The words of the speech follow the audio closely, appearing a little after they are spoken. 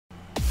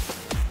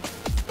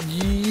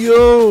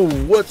Yo,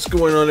 what's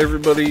going on,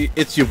 everybody?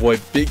 It's your boy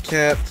Big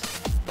Cat,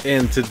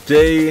 and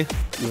today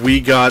we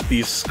got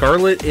the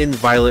Scarlet and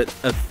Violet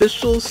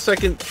official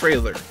second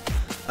trailer.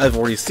 I've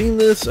already seen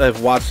this,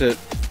 I've watched it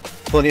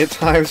plenty of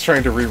times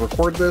trying to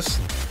re-record this,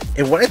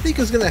 and what I think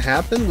is going to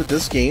happen with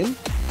this game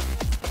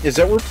is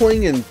that we're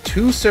playing in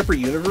two separate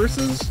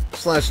universes /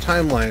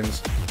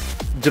 timelines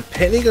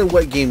depending on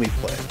what game we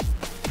play.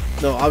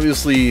 Now,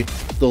 obviously,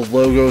 the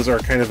logos are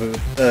kind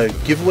of a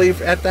giveaway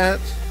at that,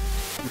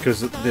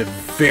 because they're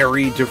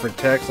very different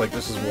text. Like,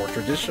 this is more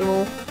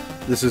traditional,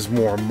 this is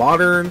more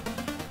modern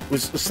 /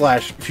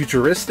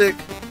 futuristic.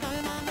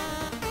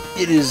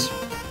 It is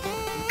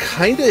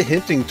kind of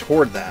hinting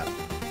toward that.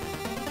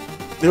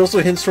 It also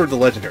hints toward the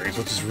legendaries,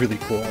 which is really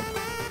cool.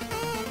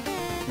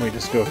 Let me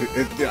just go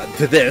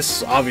to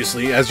this.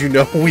 Obviously, as you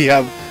know, we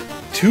have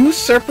two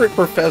separate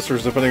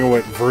professors depending on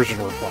what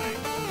version we're playing,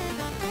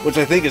 which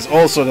I think is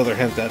also another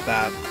hint at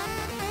that.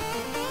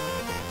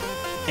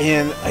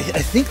 And I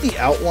think the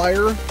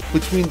outlier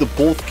between the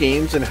both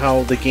games and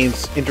how the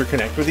games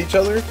interconnect with each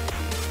other,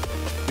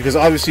 because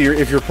obviously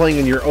if you're playing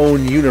in your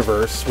own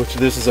universe, which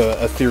this is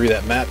a theory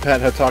that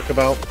MatPat had talked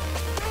about,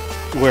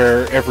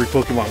 where every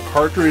Pokemon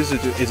cartridge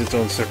is its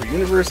own separate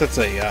universe. That's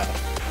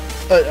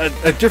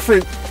a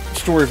different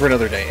story for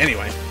another day.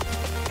 Anyway,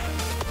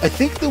 I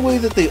think the way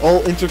that they all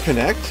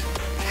interconnect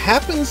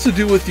happens to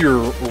do with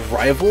your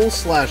rival /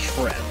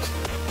 friend.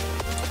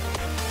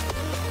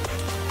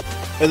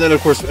 And then,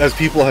 of course, as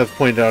people have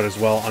pointed out as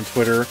well on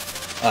Twitter,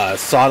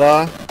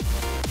 Sada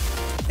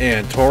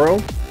and Toro.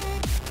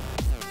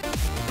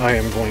 I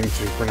am going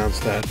to pronounce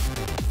that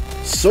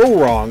so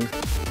wrong.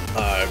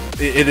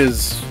 It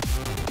is...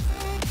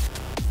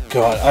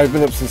 God, I've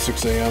been up since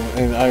 6 a.m.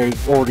 and I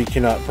already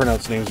cannot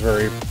pronounce names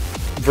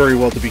very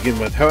well to begin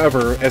with.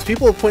 However, as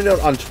people have pointed out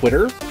on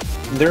Twitter,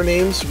 their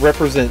names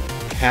represent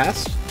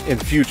past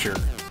and future.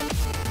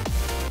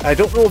 I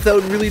don't know if that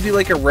would really be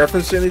like a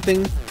reference to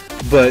anything,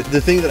 but the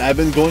thing that I've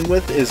been going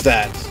with is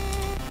that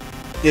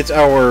it's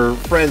our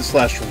friend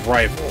 /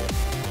 rival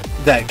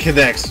that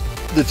connects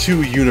the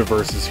two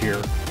universes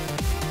here.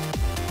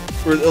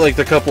 Or like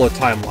the couple of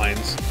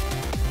timelines.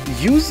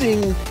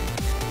 Using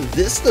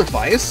this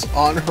device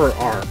on her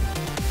arm.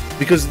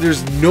 Because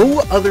there's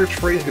no other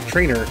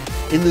trainer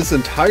in this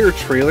entire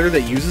trailer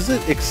that uses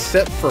it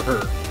except for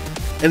her.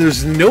 And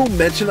there's no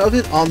mention of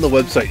it on the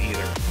website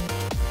either.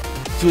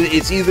 So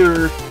it's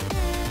either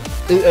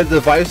a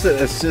device that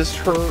assists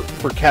her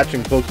for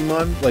catching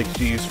Pokemon, like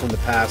she used from the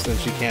past and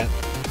she can't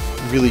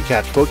really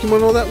catch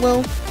Pokemon all that well,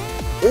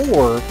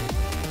 or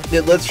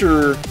it lets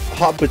her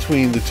hop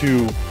between the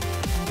two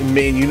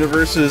main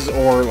universes,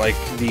 or like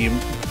the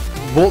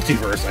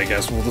multiverse, I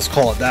guess we'll just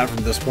call it that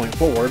from this point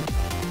forward,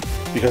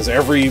 because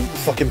every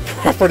fucking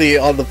property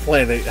on the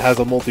planet has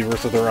a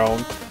multiverse of their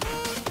own.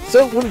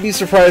 So wouldn't be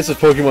surprised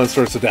if Pokemon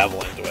starts to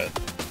dabble into it.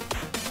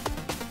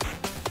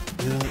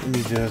 Let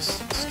me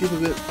just skip a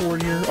bit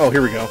forward here. Oh,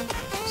 here we go.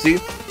 See?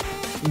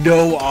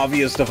 No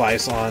obvious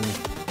device on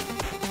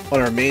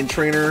our main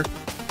trainer.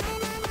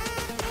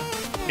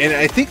 And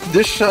I think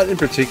this shot in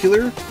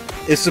particular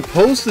is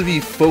supposed to be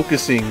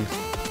focusing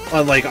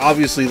on, like,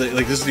 obviously,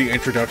 like this is the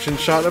introduction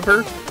shot of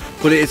her,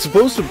 but it's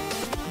supposed to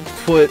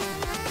put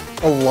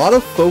a lot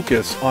of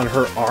focus on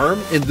her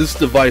arm and this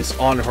device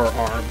on her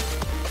arm.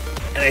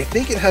 And I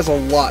think it has a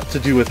lot to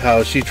do with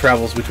how she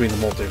travels between the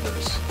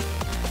multiverse.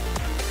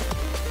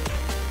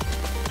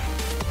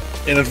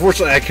 And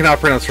unfortunately, I cannot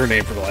pronounce her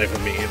name for the life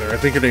of me either. I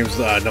think her name's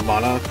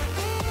Nemona.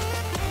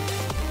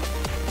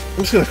 I'm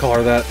just gonna call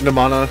her that,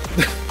 Nemona.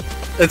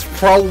 It's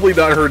probably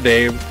not her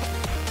name.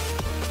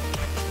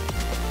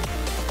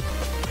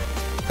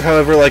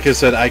 However, like I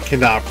said, I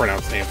cannot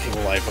pronounce names for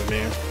the life of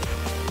me.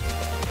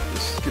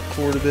 Just skip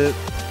forward a bit.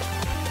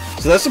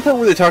 So that's the part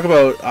where they talk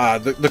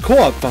about the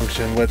co-op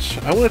function,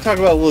 which I want to talk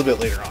about a little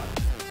bit later on.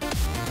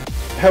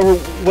 However,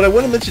 what I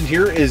want to mention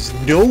here is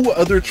no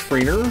other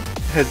trainer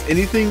has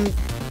anything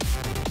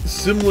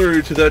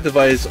similar to that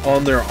device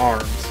on their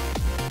arms,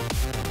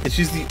 and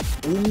she's the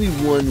only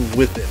one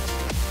with it.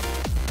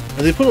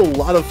 And they put a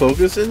lot of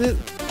focus in it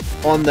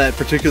on that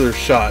particular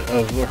shot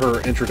of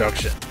her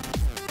introduction.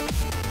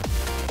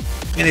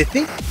 And I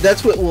think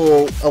that's what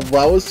will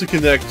allow us to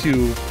connect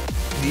to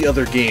the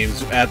other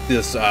games at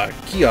this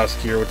kiosk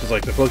here, which is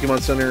like the Pokemon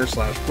Center /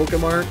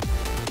 Pokemart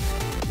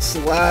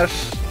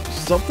 /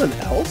 something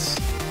else.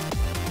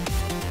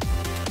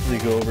 Let me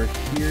go over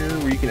here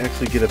where you can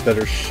actually get a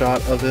better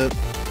shot of it.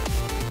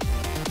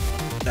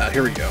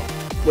 Here we go.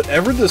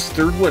 Whatever this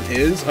third one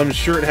is, I'm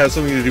sure it has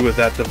something to do with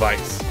that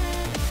device.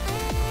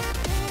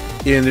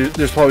 And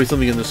there's probably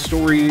something in the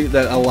story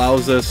that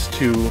allows us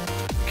to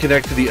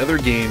connect to the other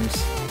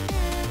games.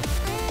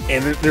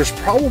 And there's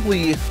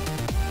probably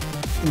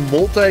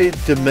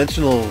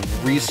multi-dimensional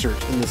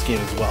research in this game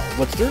as well,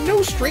 which they're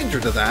no stranger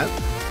to that.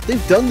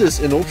 They've done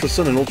this in Ultra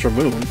Sun and Ultra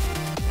Moon.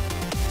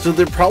 So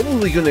they're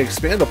probably going to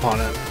expand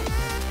upon it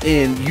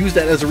and use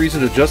that as a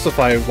reason to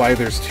justify why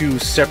there's two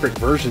separate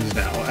versions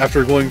now,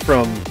 after going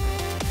from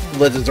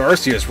Legends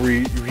Arceus, where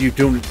you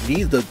don't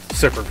need the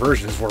separate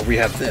versions, where we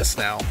have this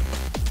now.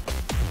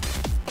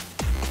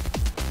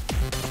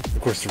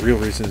 Of course, the real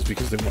reason is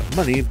because they want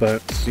money,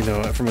 but, you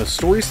know, from a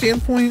story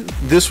standpoint,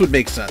 this would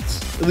make sense.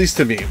 At least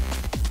to me.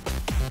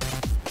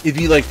 It'd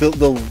be like the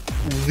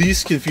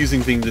least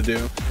confusing thing to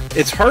do.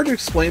 It's hard to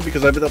explain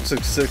because I've been up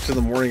since 6 in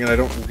the morning and I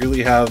don't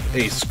really have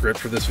a script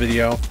for this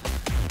video.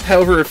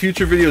 However, a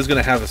future video is going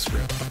to have a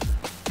script.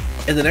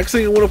 And the next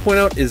thing I want to point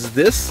out is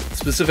this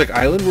specific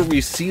island where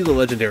we see the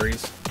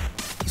legendaries.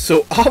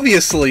 So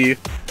obviously,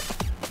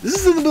 this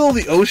is in the middle of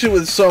the ocean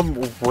with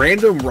some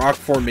random rock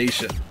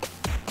formation.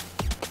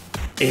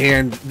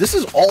 And this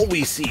is all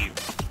we see.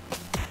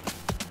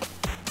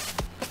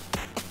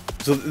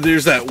 So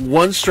there's that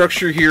one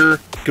structure here,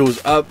 goes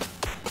up,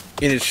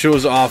 and it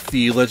shows off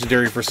the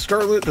legendary for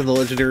Scarlet and the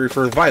legendary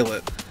for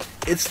Violet.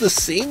 It's the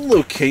same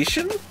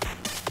location.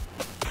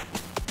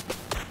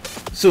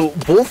 So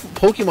both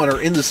Pokemon are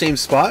in the same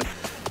spot.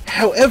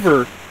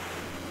 However,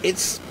 it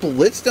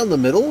splits down the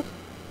middle,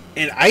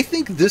 and I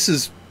think this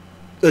is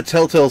a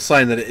telltale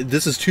sign that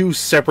this is two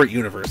separate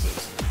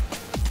universes.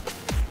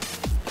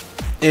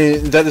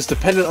 And that is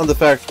dependent on the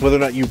fact whether or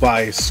not you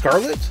buy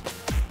Scarlet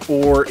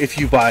or if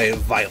you buy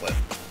Violet.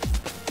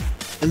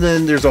 And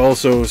then there's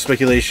also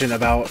speculation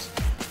about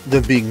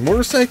them being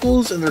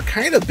motorcycles, and they're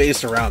kind of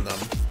based around them.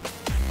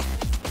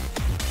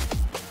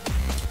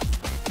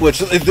 Which,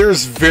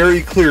 there's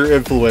very clear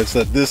influence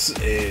that this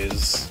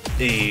is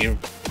a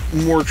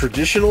more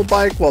traditional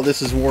bike, while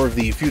this is more of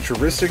the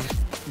futuristic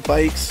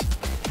bikes.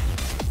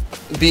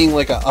 Being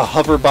like a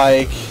hover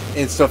bike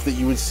and stuff that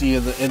you would see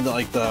in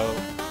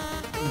the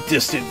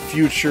distant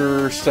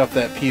future, stuff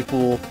that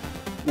people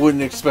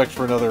wouldn't expect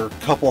for another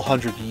couple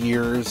hundred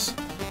years,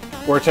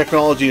 where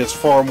technology is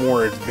far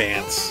more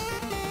advanced.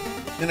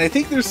 And I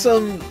think there's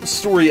some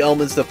story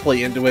elements that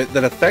play into it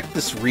that affect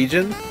this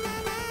region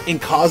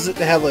and cause it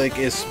to have like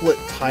a split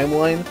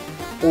timeline,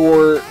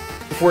 or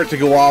for it to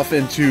go off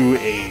into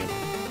a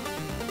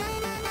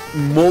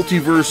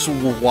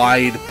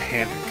multiverse-wide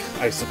panic,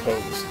 I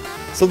suppose.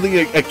 Something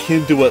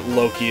akin to what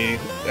Loki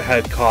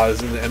had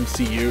caused in the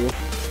MCU,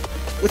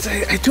 which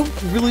I don't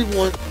really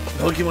want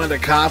Pokemon to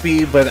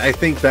copy, but I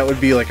think that would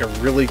be like a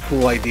really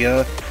cool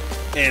idea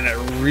and a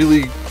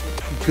really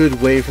good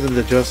way for them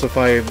to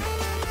justify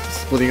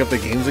splitting up the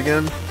games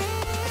again.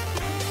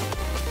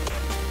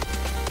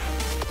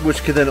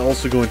 Which could then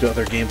also go into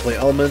other gameplay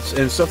elements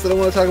and stuff that I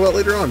want to talk about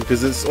later on,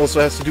 because this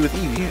also has to do with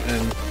Eevee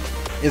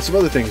and some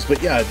other things.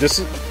 But yeah,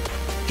 just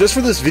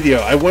for this video,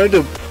 I wanted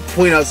to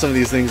point out some of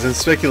these things and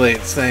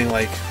speculate, saying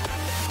like,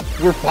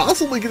 we're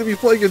possibly going to be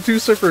playing in two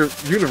separate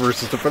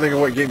universes depending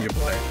on what game you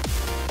play.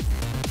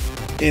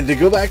 And to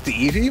go back to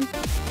Eevee,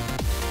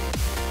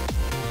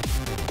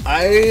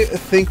 I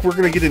think we're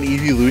going to get an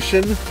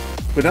Eeveelution,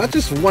 but not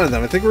just one of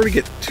them. I think we're going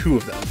to get two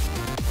of them.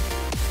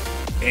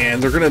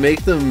 And they're going to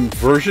make them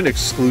version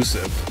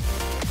exclusive.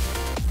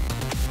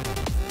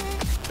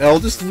 And I'll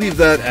just leave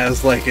that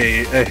as like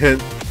a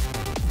hint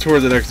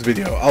toward the next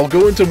video. I'll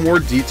go into more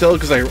detail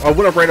because I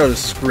want to write out a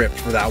script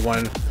for that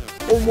one,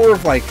 or more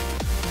of like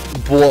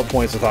bullet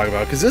points to talk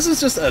about, because this is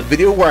just a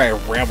video where I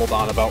rambled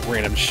on about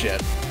random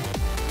shit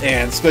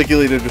and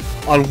speculated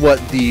on what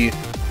the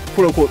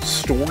quote-unquote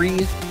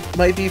story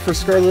might be for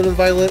Scarlet and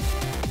Violet,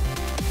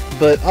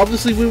 but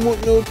obviously we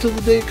won't know till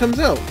the day it comes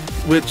out,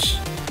 which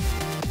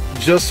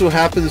just so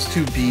happens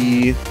to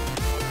be,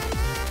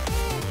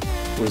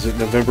 was it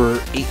November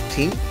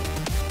 18th?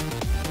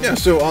 Yeah,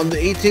 so on the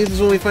 18th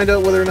is when we find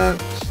out whether or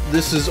not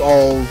this is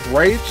all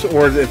right,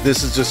 or if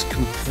this is just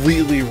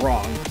completely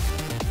wrong.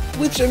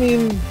 Which, I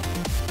mean,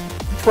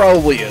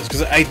 probably is,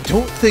 because I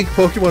don't think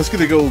Pokemon's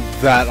going to go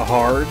that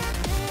hard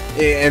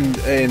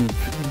and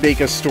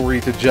make a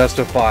story to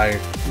justify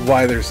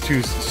why there's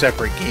two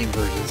separate game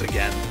versions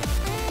again.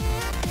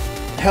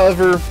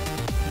 However,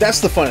 that's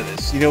the fun of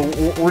this. You know,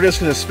 we're just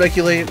going to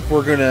speculate,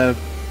 we're going to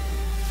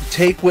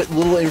take what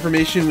little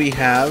information we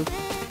have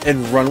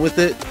and run with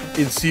it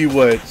and see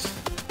what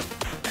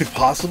could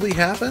possibly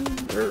happen,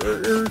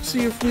 or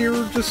see if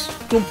we're just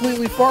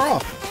completely far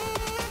off.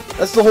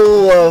 That's the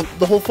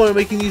whole fun of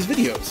making these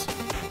videos.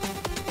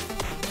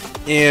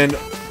 And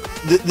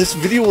this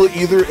video will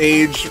either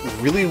age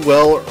really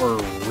well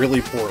or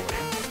really poorly.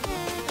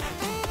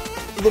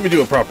 Let me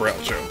do a proper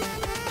outro.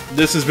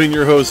 This has been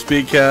your host,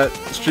 Big Cat,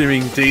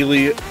 streaming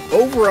daily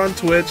over on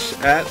Twitch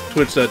at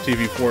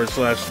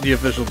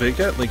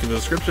twitch.tv/theofficialbigcat, link in the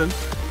description,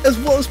 as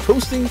well as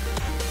posting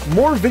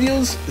more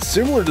videos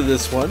similar to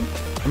this one.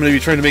 I'm going to be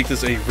trying to make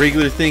this a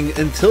regular thing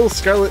until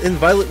Scarlet and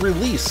Violet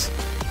release.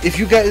 If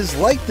you guys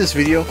like this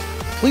video,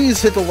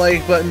 please hit the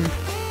like button,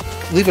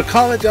 leave a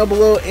comment down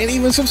below, and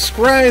even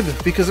subscribe,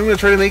 because I'm going to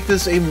try to make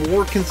this a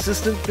more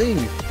consistent thing.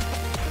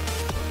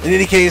 In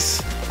any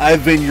case,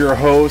 I've been your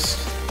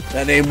host.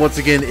 That name, once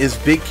again, is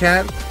Big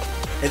Cat,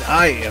 and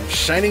I am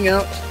shining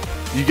out.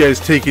 You guys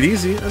take it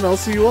easy, and I'll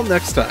see you all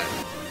next time.